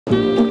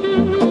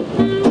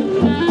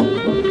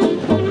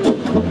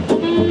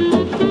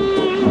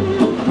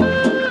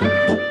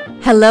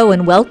Hello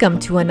and welcome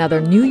to another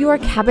New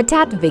York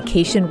Habitat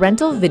vacation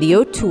rental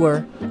video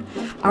tour.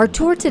 Our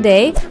tour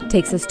today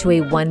takes us to a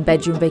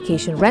one-bedroom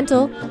vacation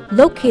rental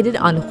located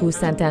on Rue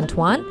Saint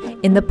Antoine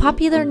in the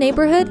popular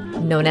neighborhood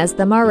known as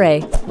the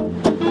Marais.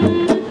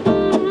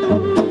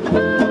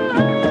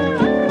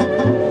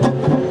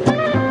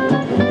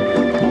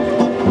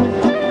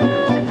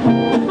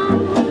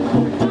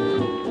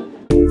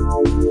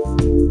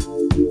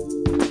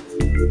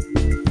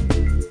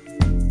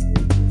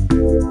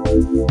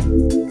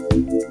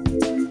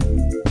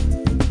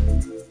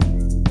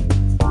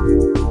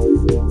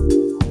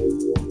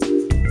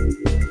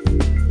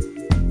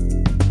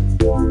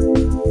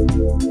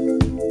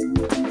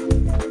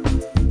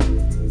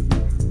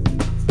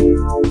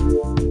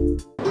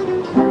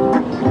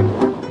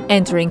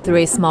 Entering through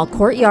a small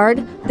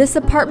courtyard, this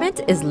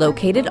apartment is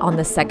located on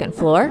the second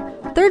floor,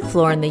 third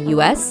floor in the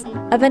U.S.,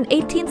 of an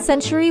 18th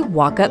century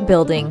walk-up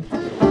building.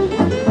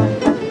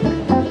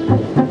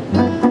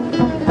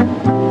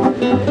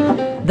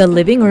 The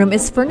living room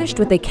is furnished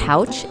with a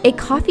couch, a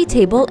coffee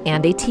table,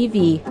 and a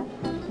TV,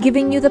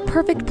 giving you the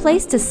perfect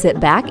place to sit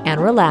back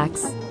and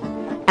relax.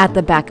 At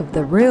the back of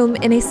the room,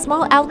 in a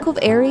small alcove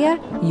area,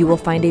 you will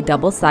find a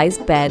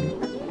double-sized bed.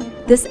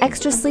 This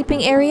extra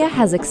sleeping area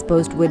has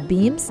exposed wood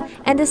beams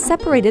and is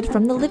separated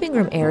from the living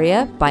room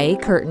area by a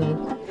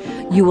curtain.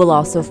 You will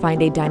also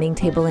find a dining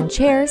table and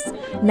chairs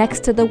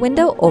next to the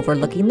window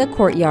overlooking the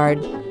courtyard.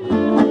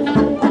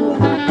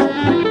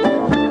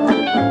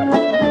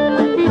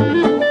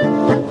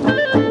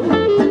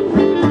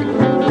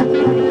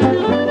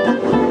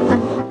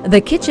 The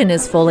kitchen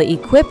is fully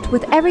equipped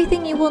with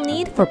everything you will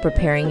need for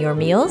preparing your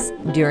meals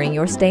during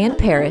your stay in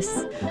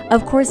Paris.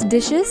 Of course,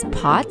 dishes,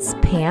 pots,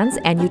 pans,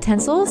 and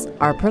utensils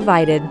are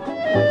provided.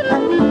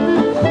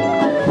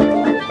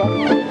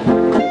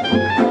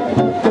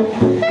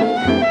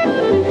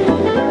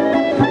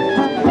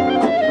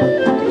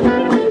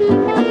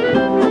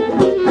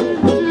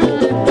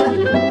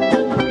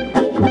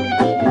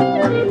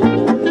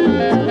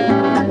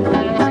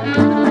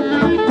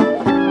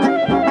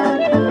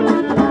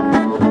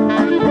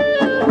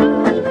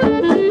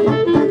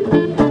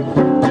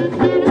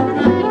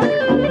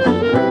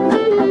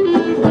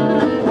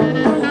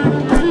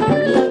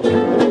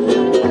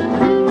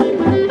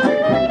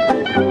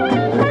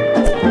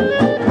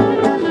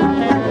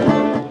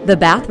 The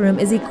bathroom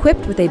is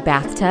equipped with a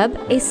bathtub,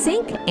 a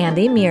sink, and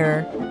a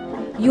mirror.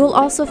 You will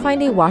also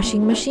find a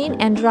washing machine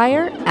and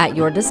dryer at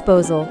your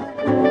disposal.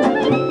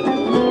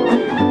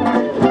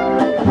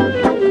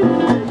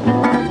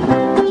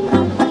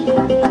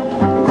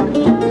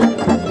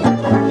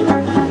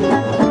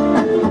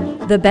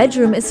 The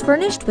bedroom is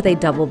furnished with a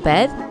double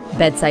bed,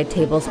 bedside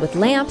tables with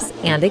lamps,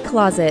 and a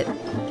closet.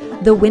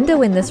 The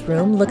window in this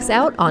room looks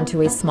out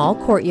onto a small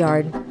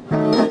courtyard.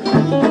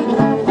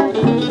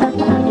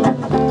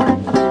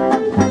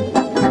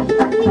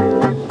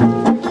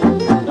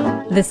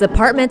 This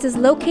apartment is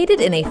located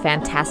in a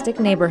fantastic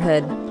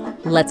neighborhood.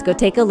 Let's go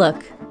take a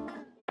look.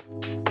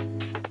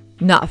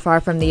 Not far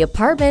from the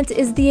apartment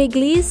is the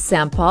Église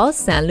Saint-Paul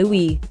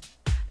Saint-Louis.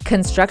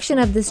 Construction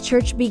of this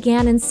church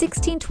began in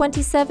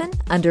 1627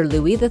 under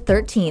Louis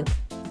XIII.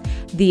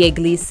 The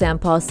Église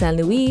Saint-Paul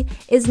Saint-Louis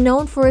is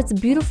known for its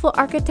beautiful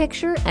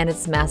architecture and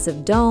its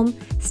massive dome,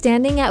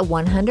 standing at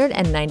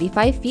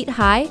 195 feet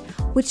high,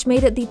 which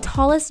made it the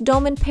tallest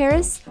dome in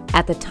Paris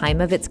at the time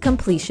of its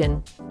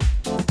completion.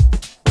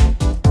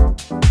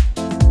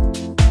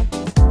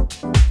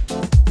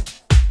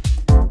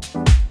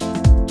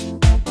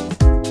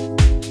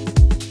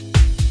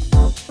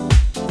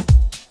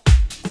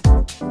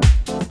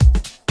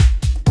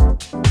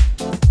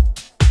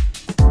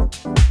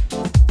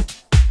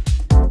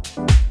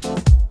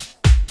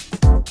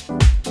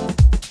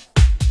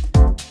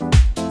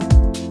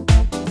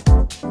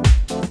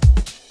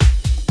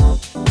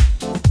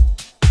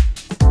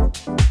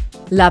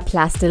 La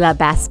Place de la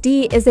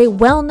Bastille is a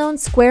well-known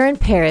square in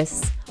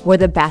Paris, where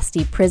the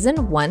Bastille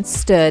prison once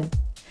stood.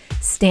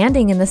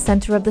 Standing in the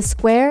center of the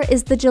square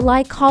is the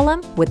July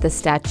column with the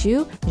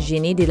statue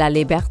Génie de la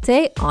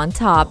Liberté on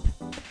top.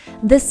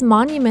 This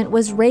monument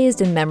was raised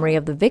in memory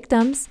of the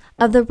victims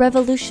of the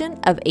Revolution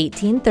of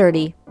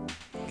 1830.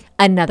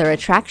 Another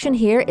attraction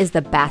here is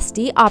the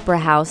Bastille Opera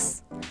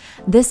House.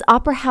 This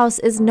opera house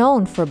is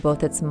known for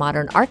both its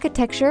modern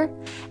architecture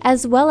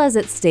as well as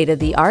its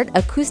state-of-the-art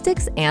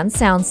acoustics and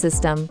sound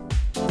system.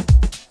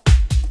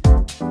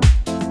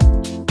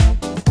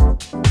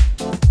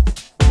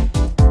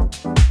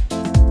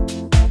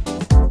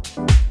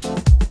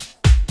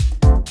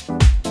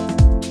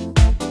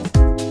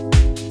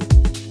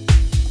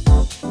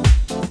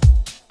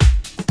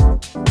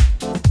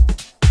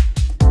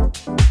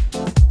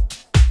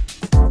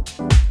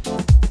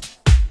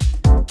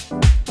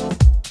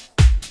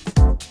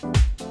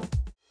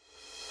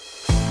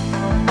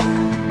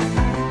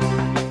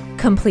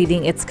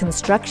 Completing its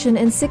construction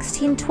in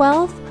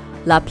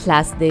 1612, La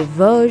Place des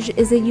Vosges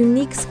is a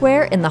unique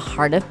square in the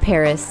heart of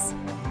Paris.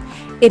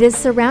 It is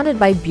surrounded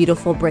by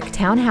beautiful brick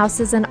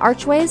townhouses and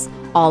archways,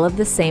 all of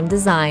the same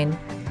design.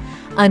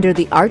 Under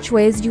the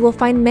archways, you will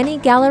find many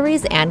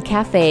galleries and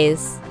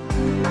cafes.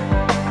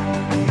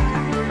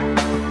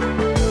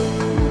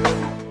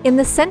 In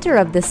the center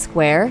of this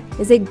square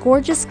is a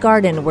gorgeous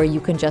garden where you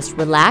can just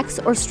relax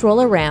or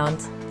stroll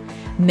around.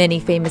 Many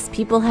famous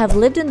people have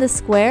lived in this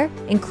square,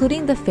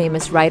 including the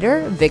famous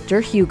writer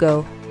Victor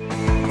Hugo.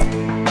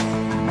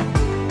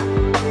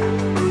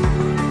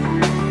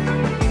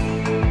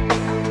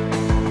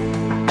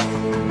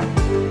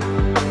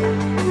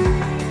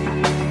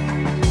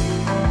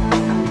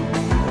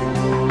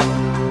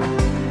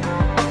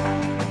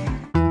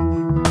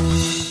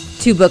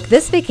 To book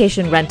this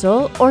vacation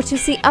rental or to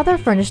see other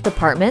furnished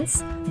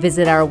apartments,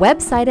 visit our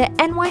website at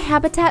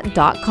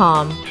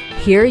nyhabitat.com.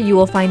 Here you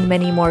will find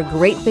many more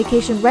great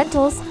vacation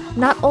rentals,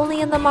 not only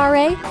in the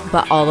Marais,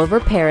 but all over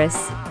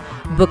Paris.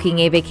 Booking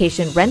a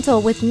vacation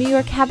rental with New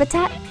York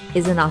Habitat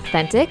is an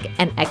authentic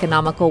and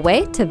economical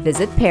way to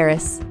visit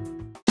Paris.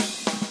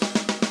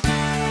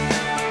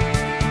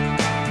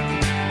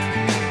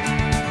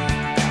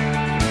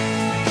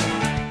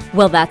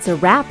 Well, that's a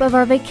wrap of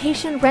our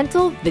vacation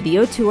rental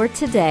video tour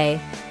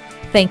today.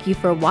 Thank you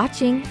for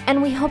watching,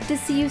 and we hope to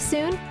see you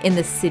soon in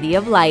the City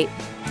of Light.